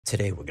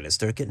Today, we're going to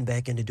start getting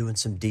back into doing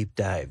some deep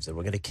dives, and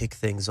we're going to kick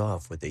things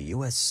off with the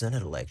U.S.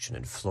 Senate election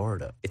in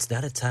Florida. It's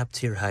not a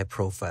top-tier,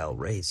 high-profile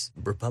race.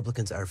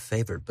 Republicans are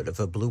favored, but if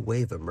a blue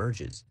wave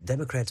emerges,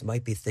 Democrats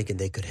might be thinking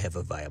they could have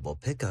a viable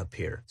pickup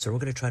here. So we're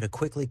going to try to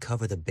quickly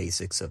cover the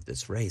basics of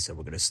this race, and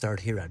we're going to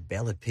start here on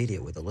Ballotpedia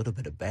with a little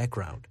bit of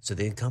background. So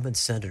the incumbent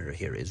senator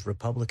here is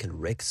Republican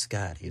Rick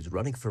Scott. He's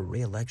running for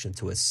re-election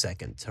to a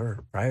second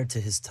term. Prior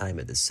to his time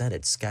in the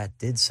Senate, Scott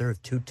did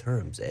serve 2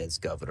 terms as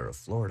governor of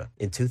Florida.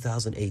 In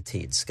 2018,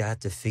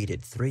 Scott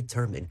defeated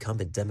 3-term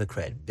incumbent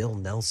Democrat Bill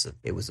Nelson.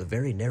 It was a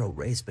very narrow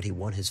race, but he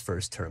won his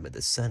first term in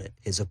the Senate.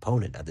 His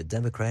opponent on the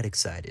Democratic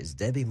side is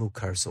Debbie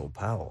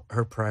Mucarsel-Powell.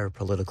 Her prior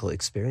political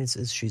experience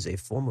is she's a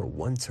former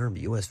 1-term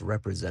U.S.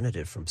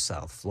 representative from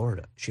South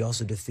Florida. She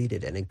also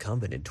defeated an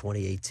incumbent in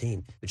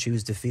 2018, but she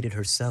was defeated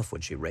herself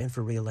when she ran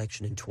for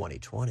re-election in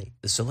 2020.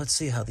 So let's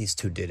see how these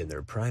two did in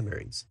their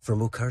primaries. For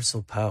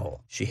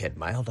Mucarsel-Powell, she had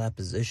mild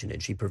opposition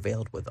and she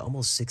prevailed with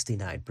almost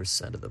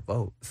 69% of the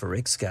vote. For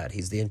Rick Scott,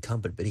 he's the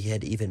incumbent, but he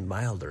had even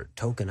milder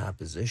token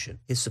opposition.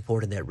 His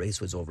support in that race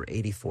was over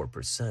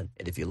 84%.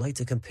 And if you like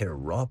to compare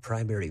raw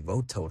primary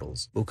vote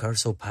totals,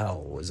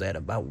 Mucarsel-Powell was at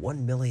about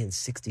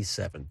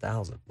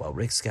 1,067,000, while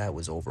Rick Scott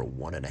was over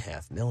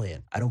 1.5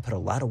 million. I don't put a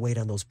lot of weight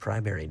on those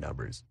primary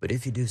numbers, but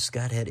if you do,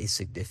 Scott had a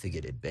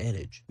significant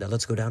advantage. Now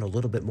let's go down a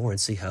little bit more and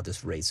see how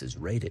this race is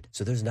rated.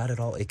 So there's not at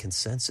all a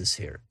consensus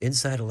here.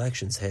 Inside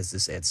Elections has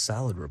this at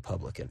solid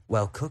Republican,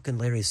 while Cook and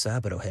Larry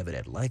Sabato have it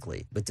at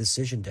likely, but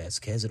Decision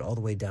Desk has it all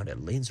the way down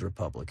at leans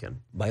Republican.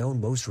 My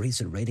own most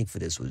recent rating for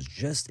this was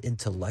just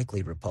into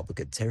likely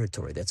Republican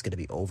territory. That's going to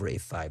be over a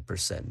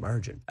 5%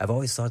 margin. I've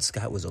always thought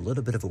Scott was a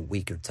little bit of a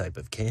weaker type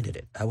of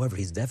candidate. However,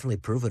 he's definitely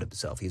proven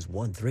himself. He's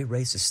won 3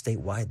 races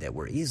statewide that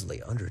were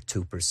easily under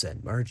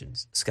 2%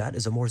 margins. Scott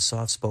is a more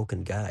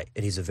soft-spoken guy,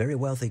 and he's a very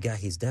wealthy guy.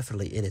 He's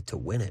definitely in it to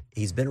win it.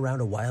 He's been around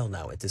a while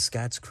now, and to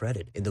Scott's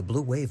credit, in the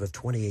blue wave of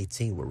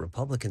 2018 where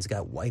Republicans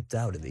got wiped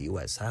out in the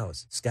U.S.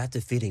 House, Scott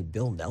defeating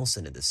Bill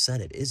Nelson in the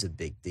Senate is a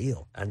big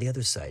deal. On the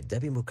other side,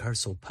 Debbie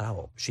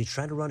Mucarsel-Powell, she's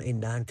trying to run a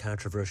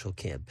non-controversial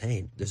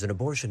campaign. There's an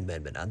abortion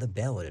amendment on the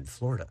ballot in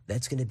Florida.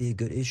 That's going to be a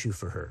good issue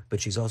for her,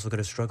 but she's also going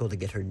to struggle to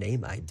get her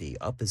name ID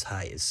up as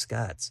high as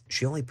Scott's.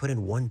 She only put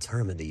in 1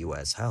 term in the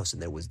U.S. House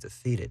and then was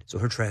defeated, so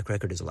her track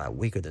record is a lot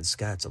weaker than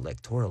Scott's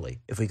electorally.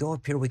 If we go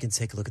up here, we can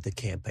take a look at the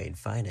campaign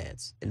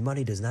finance, and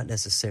money does not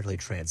necessarily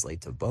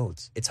translate to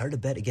votes. It's hard to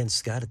bet against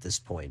Scott at this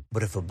point,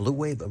 but if a blue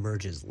wave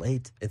emerges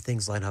late and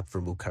things line up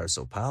for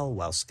Mucarsel-Powell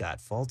while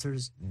Scott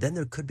falters, then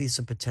there could be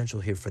some potential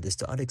here for this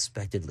to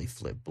unexpectedly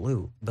flip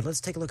blue. But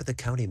let's take a look at the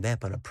county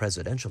map on a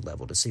presidential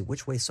level to see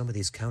which way some of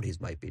these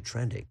counties might be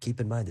trending. Keep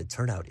in mind the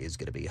turnout is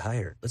going to be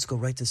higher. Let's go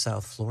right to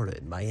South Florida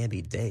and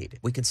Miami-Dade.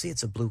 We can see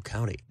it's a blue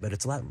county, but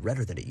it's a lot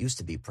redder than it used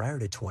to be prior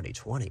to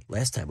 2020.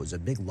 Last time was a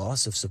big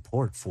loss of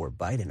support for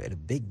Biden and a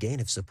big gain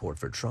of support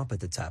for Trump at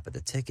the top of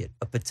the ticket.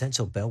 A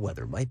potential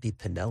bellwether might be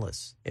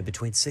Pinellas. And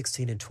between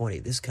 16 and 20,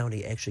 this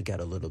county actually got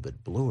a little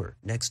bit bluer.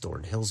 Next door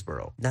in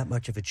Hillsborough, not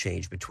much of a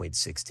change between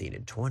 16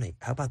 and 20.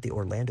 How about the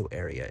Orlando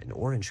area in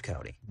Orange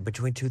County?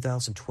 Between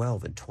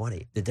 2012 and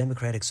 20, the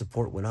Democratic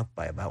support went up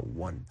by about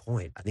 1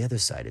 point. On the other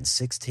side, in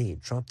 16,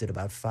 Trump did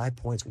about 5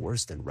 points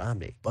worse than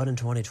Romney. But in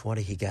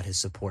 2020, he got his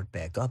support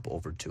back up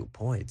over 2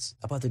 points.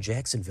 How about the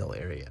Jacksonville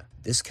area?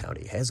 This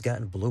county has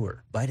gotten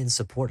bluer. Biden's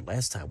support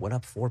last time went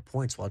up 4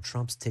 points while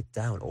Trump's ticked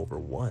down over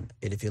 1.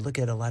 And if you look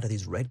at a lot of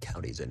these red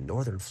counties in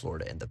northern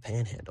Florida and the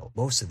Panhandle,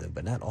 most of them,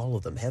 but not all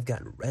of them, have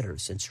gotten redder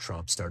since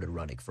Trump started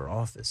running for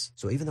office.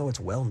 So even though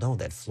it's well known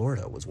that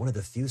Florida was one of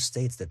the few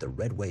states that the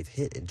red wave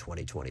hit in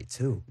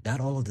 2022,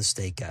 not all of the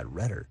state got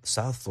redder.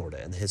 South Florida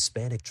and the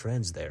Hispanic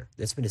trends there,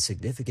 that's been a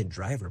significant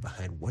driver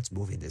behind what's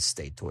moving this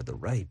state toward the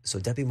right. So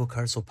Debbie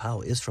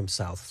Mucarsel-Powell is from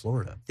South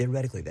Florida.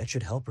 Theoretically, that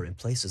should help her in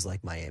places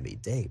like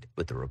Miami-Dade.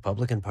 But the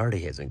Republican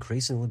Party has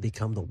increasingly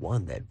become the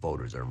one that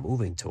voters are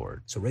moving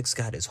toward. So Rick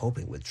Scott is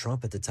hoping with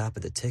Trump at the top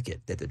of the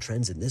ticket that the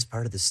trends in this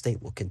part of the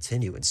state will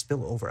continue and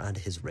spill over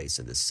onto his race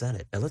in the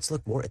Senate. Now let's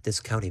look more at this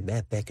county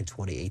map back in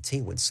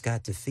 2018 when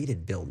Scott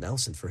defeated Bill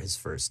Nelson for his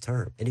first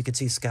term. And you can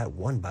see Scott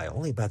won by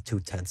only about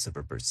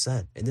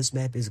 0.2%. And this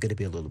map is going to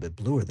be a little bit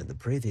bluer than the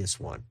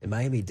previous one. In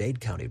Miami-Dade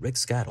County, Rick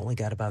Scott only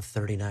got about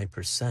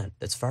 39%.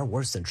 That's far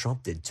worse than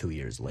Trump did 2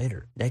 years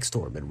later. Next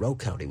door, Monroe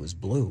County was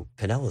blue.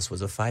 Pinellas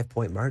was a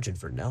 5-point margin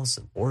for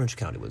Nelson. Orange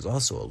County was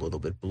also a little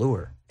bit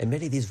bluer. And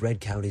many of these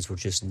red counties were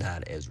just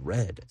not as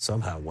red.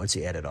 Somehow, once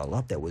you add it all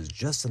up, that was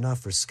just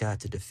enough for Scott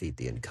to defeat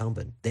the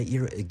incumbent. That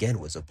year, again,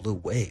 was a blue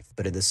wave.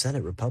 But in the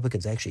Senate,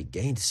 Republicans actually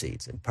gained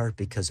seats, in part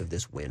because of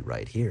this win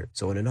right here.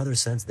 So in another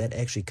sense, that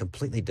actually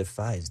completely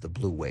defies the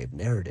blue wave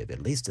narrative,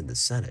 at least in the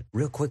Senate.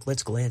 Real quick,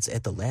 let's glance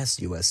at the last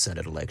U.S.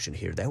 Senate election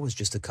here. That was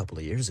just a couple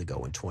of years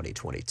ago in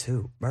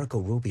 2022. Marco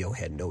Rubio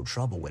had no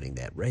trouble winning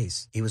that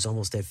race. He was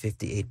almost at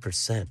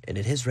 58%. And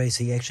in his race,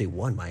 he actually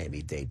won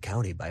Miami-Dade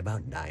County by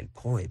about 9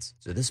 points.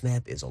 So this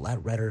map is a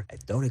lot redder. I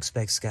don't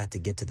expect Scott to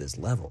get to this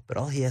level, but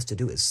all he has to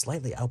do is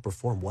slightly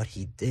outperform what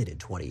he did in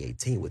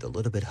 2018 with a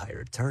little bit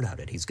higher turnout,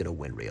 and he's going to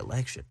win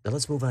re-election. Now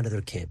let's move on to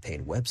their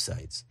campaign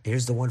websites.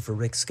 Here's the one for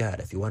Rick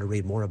Scott. If you want to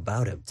read more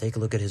about him, take a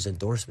look at his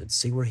endorsements,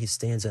 see where he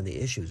stands on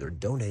the issues, or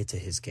donate to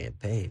his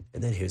campaign.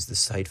 And then here's the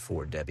site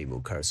for Debbie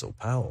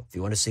Mucarsel-Powell. If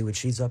you want to see what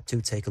she's up to,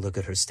 take a look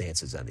at her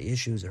stances on the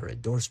issues, her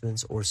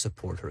endorsements, or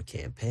support her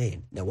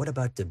campaign. Now, what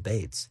about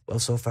debates? Well,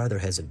 so far there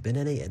hasn't been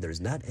any, and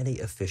there's not any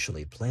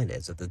officially planned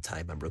as of the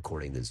time I'm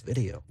recording this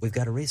video. We've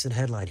got a recent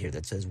headline here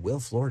that says, will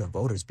Florida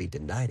voters be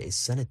denied a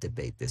Senate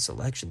debate this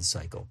election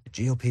cycle?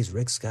 The GOP's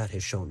Rick Scott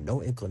has shown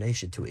no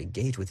inclination to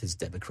engage with his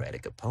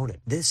Democratic opponent.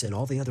 This and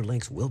all the other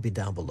links will be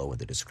down below in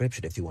the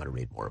description if you want to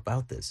read more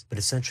about this. But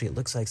essentially, it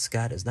looks like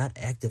Scott is not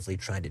actively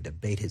trying to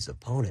debate his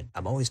opponent.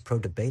 I'm always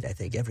pro-debate. I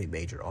think every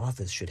major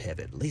office should have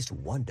at least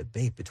one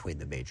debate between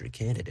the major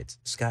candidates.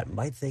 Scott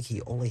might think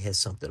he only has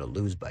something to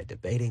lose by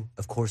debating.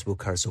 Of course,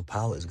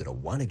 Mucarsel-Powell is going to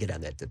want to get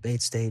on that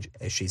debate stage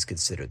as she's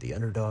considered the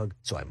underdog,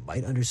 so I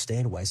might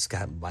understand why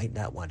Scott might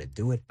not want to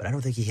do it, but I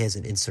don't think he has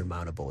an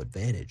insurmountable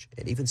advantage.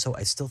 And even so,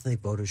 I still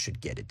think voters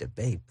should get a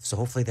debate. So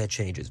hopefully that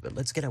changes, but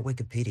let's get on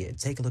Wikipedia and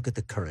take a look at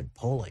the current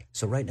polling.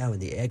 So right now in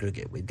the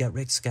aggregate, we've got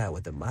Rick Scott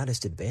with a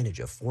modest advantage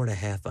of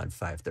 4.5 on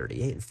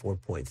 538 and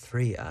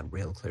 4.3 on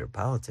Real Clear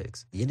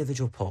Politics. The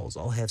individual polls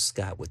all have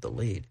Scott with the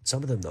lead.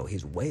 Some of them, though,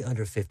 he's way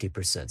under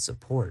 50%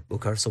 support.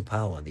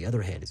 Mucarsel-Powell, on the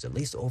other hand, is at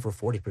least over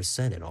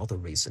 40% in all the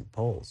recent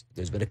polls.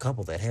 There's been a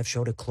couple that have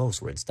showed it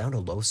close where it's down to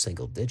low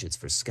single digits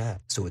for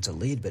Scott. So it's a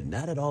lead, but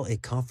not at all a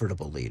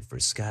comfortable lead for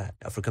Scott.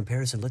 Now for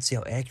comparison, let's see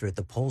how accurate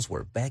the polls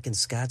were back in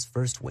Scott's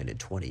first win in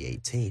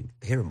 2018.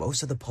 Here,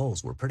 most of the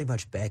polls were pretty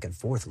much back and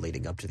forth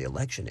leading up to the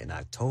election in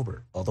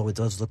October, although it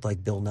does look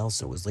like Bill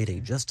Nelson was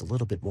leading just a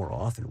little bit more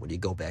often when you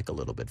go back a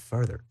little bit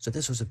further. So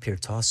this was a pure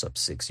toss-up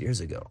 6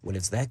 years ago. When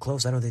it's that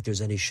close, I don't think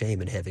there's any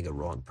shame in having a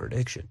wrong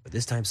prediction. But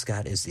this time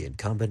Scott is the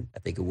incumbent. I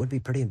think it would be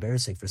pretty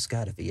embarrassing for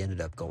Scott if he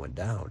ended up going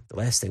down. The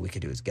last thing we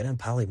could do is get on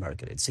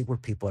Polymarket and see where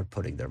people are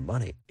putting their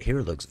money. Here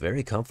it looks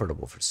very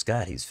comfortable for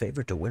Scott. He's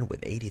favored to win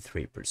with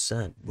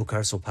 83%.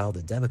 Mucarsel-Powell,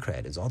 the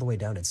Democrat, is all the way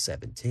down at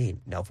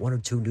 17. Now, if one or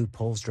two new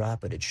polls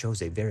drop and it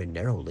shows a very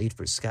narrow lead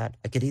for Scott,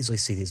 I could easily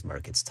see these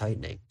markets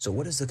tightening. So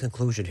what is the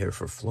conclusion here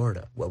for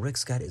Florida? Well, Rick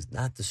Scott is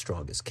not the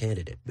strongest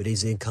candidate, but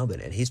he's the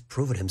incumbent, and he's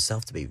proven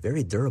himself to be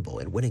very durable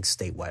in winning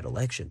statewide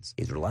elections.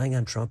 He's relying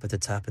on Trump at the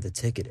top of the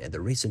ticket and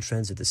the recent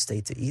trends of the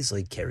state to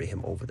easily carry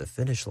him over the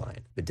finish line.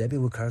 But Debbie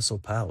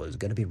Mucarsel-Powell is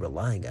going to be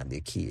relying on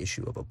the key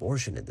issue of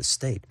abortion in the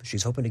state.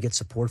 She's hoping to get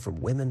support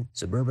from women,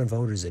 suburban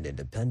voters, and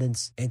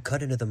independents, and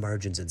cut into the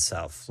margins in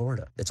South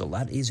Florida. That's a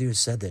lot easier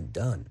said than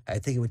done. I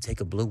think it would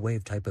take a blue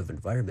wave type of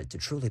environment to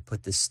truly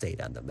put this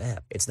state on the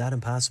map. It's not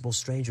impossible.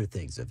 Stranger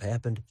things have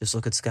happened. Just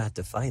look at Scott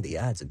defying the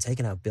odds and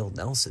taking out Bill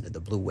Nelson in the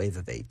blue wave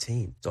of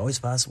 18. It's always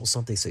possible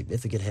something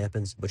significant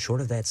happens, but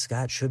short of that,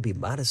 Scott should be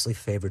modestly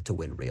favored to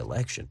win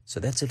re-election. So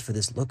that's it for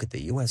this look at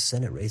the U.S.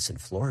 Senate race in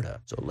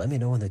Florida. So let me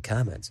know in the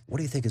comments, what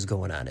do you think is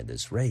going on in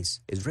this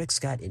race? Is Rick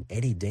Scott in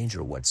any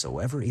danger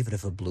whatsoever, even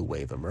if a blue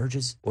wave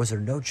emerges? Or is there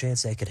no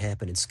chance that could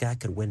happen and Scott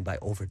could win by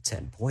over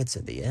 10 points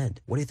in the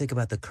end? What do you think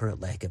about the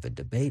current lack of a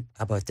debate?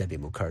 How about Debbie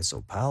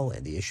Mucarsel-Powell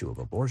and the issue of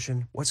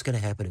abortion? What's going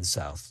to happen in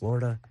South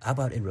Florida? How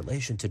about in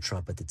relation to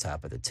Trump at the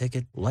top of the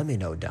ticket? Let me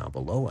know down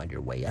below on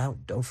your way out.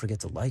 Don't forget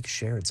to like,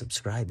 share, and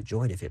subscribe.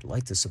 Join if you'd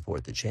like to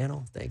support the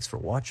channel. Thanks for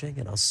watching,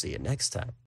 and I'll see you next time.